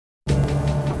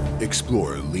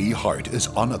Explorer Leigh Hart is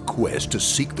on a quest to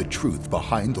seek the truth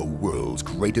behind the world's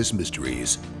greatest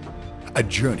mysteries. A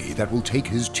journey that will take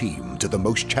his team to the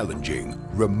most challenging,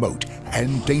 remote,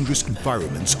 and dangerous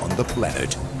environments on the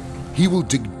planet. He will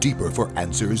dig deeper for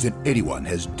answers than anyone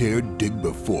has dared dig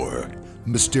before.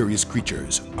 Mysterious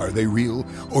creatures, are they real,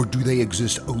 or do they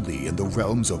exist only in the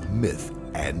realms of myth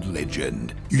and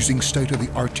legend? Using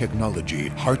state-of-the-art technology,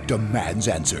 Hart demands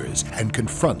answers and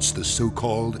confronts the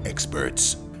so-called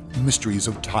experts. Mysteries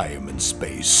of time and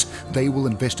space. They will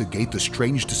investigate the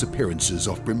strange disappearances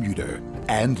of Bermuda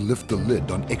and lift the lid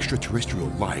on extraterrestrial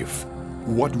life.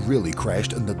 What really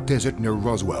crashed in the desert near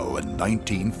Roswell in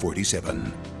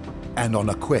 1947? And on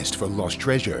a quest for lost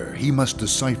treasure, he must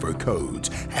decipher codes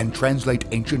and translate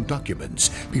ancient documents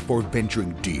before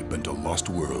venturing deep into lost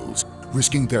worlds,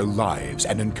 risking their lives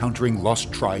and encountering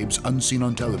lost tribes unseen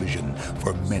on television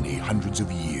for many hundreds of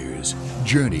years.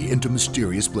 Journey into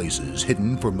mysterious places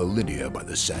hidden for millennia by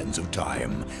the sands of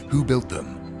time. Who built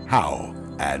them? How?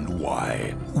 And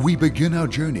why? We begin our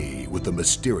journey with the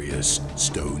mysterious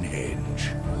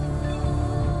Stonehenge.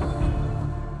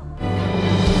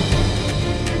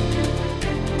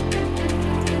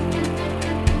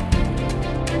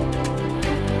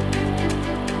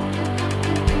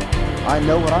 I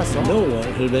know what I saw. No one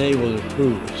has been able to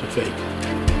prove it's a fake.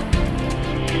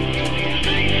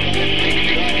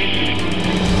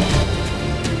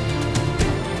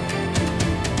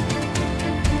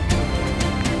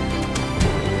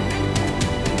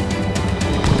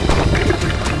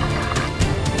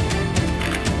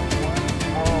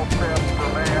 Small step for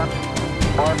man,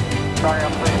 one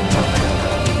giant leap for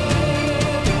mankind.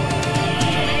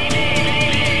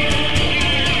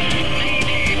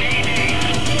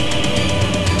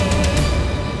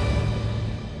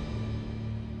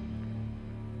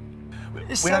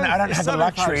 I don't have the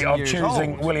luxury of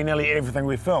choosing willy-nilly everything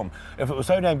we film. If it was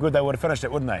so damn good, they would have finished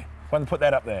it, wouldn't they? Why didn't they put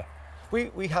that up there?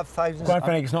 We have thousands. Quite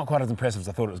frankly, it's not quite as impressive as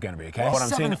I thought it was going to be, okay? Well, what I'm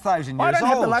 7,000 I years don't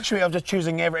have the old. luxury of just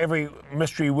choosing every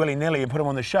mystery willy-nilly and put them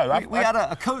on the show. We had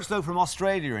a coach though from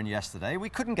Australia in yesterday. We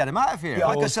couldn't get him out of here. Yeah,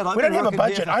 Like well, I said, I've we been don't have a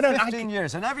working here budget. for 15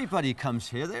 years, and everybody comes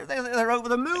here. They're over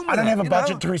the moon. I don't have a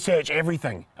budget know? to research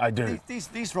everything I do.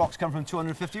 These rocks come from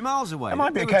 250 miles away. It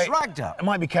might be they okay. were dragged up. It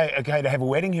might be okay to have a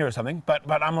wedding here or something, but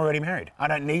I'm already married. I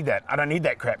don't need that. I don't need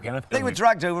that crap, Kenneth. They were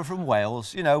dragged over from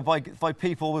Wales, you know, by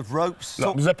people with ropes.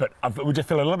 Look, zip it. We just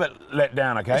feel a little bit let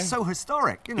down, okay? It's so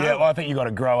historic, you know. Yeah, well, I think you got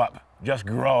to grow up. Just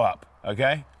grow up,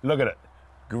 okay? Look at it.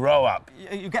 Grow up.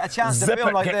 You get a chance to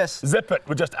film like this. Zip it.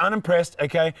 We're just unimpressed,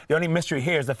 okay? The only mystery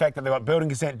here is the fact that they got building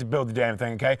consent to build the damn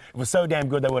thing, okay? It was so damn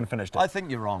good they wouldn't finish it. I think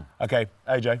you're wrong. Okay,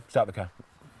 AJ, start the car.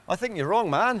 I think you're wrong,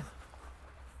 man.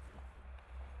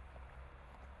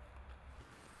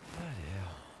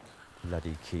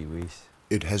 Bloody Kiwis.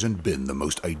 It hasn't been the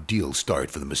most ideal start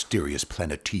for the mysterious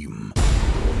planet team.